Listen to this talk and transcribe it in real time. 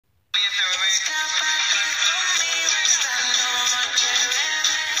Guys,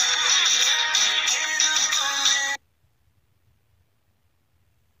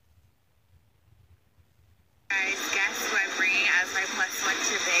 guess who I'm bringing as my +1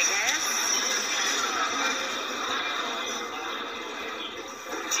 to Vegas?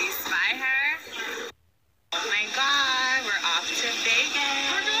 Do you spy her? Oh my god, we're off to Vegas.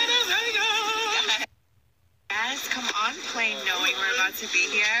 We're going to Vegas. Yes, come on plane knowing we're about to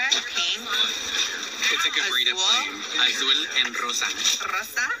be here. Pink. It's a Gabriel plane. Azul and rosa.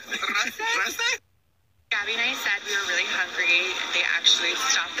 Rosa? Rosa? Rosa? Gabby and I said we were really hungry. They actually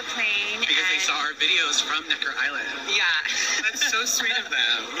stopped the plane. Because they saw our videos from Necker Island. Yeah. That's so sweet of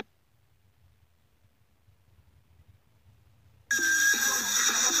them.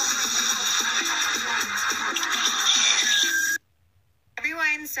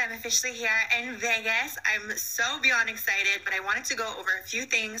 Everyone, so I'm officially here in Vegas. I'm so beyond excited, but I wanted to go over a few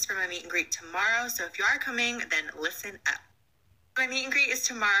things for my meet and greet tomorrow. So if you are coming, then listen up. My meet and greet is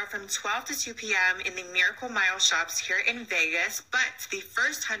tomorrow from 12 to 2 p.m. in the Miracle Mile shops here in Vegas, but the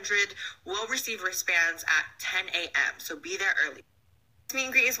first 100 will receive wristbands at 10 a.m., so be there early. This meet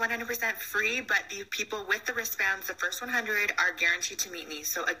and greet is 100% free, but the people with the wristbands, the first 100, are guaranteed to meet me.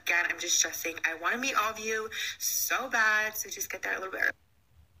 So again, I'm just stressing, I want to meet all of you so bad, so just get there a little bit early.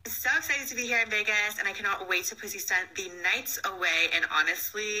 I'm so excited to be here in Vegas, and I cannot wait to pussy stunt the nights away, and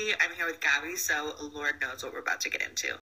honestly, I'm here with Gabby, so Lord knows what we're about to get into.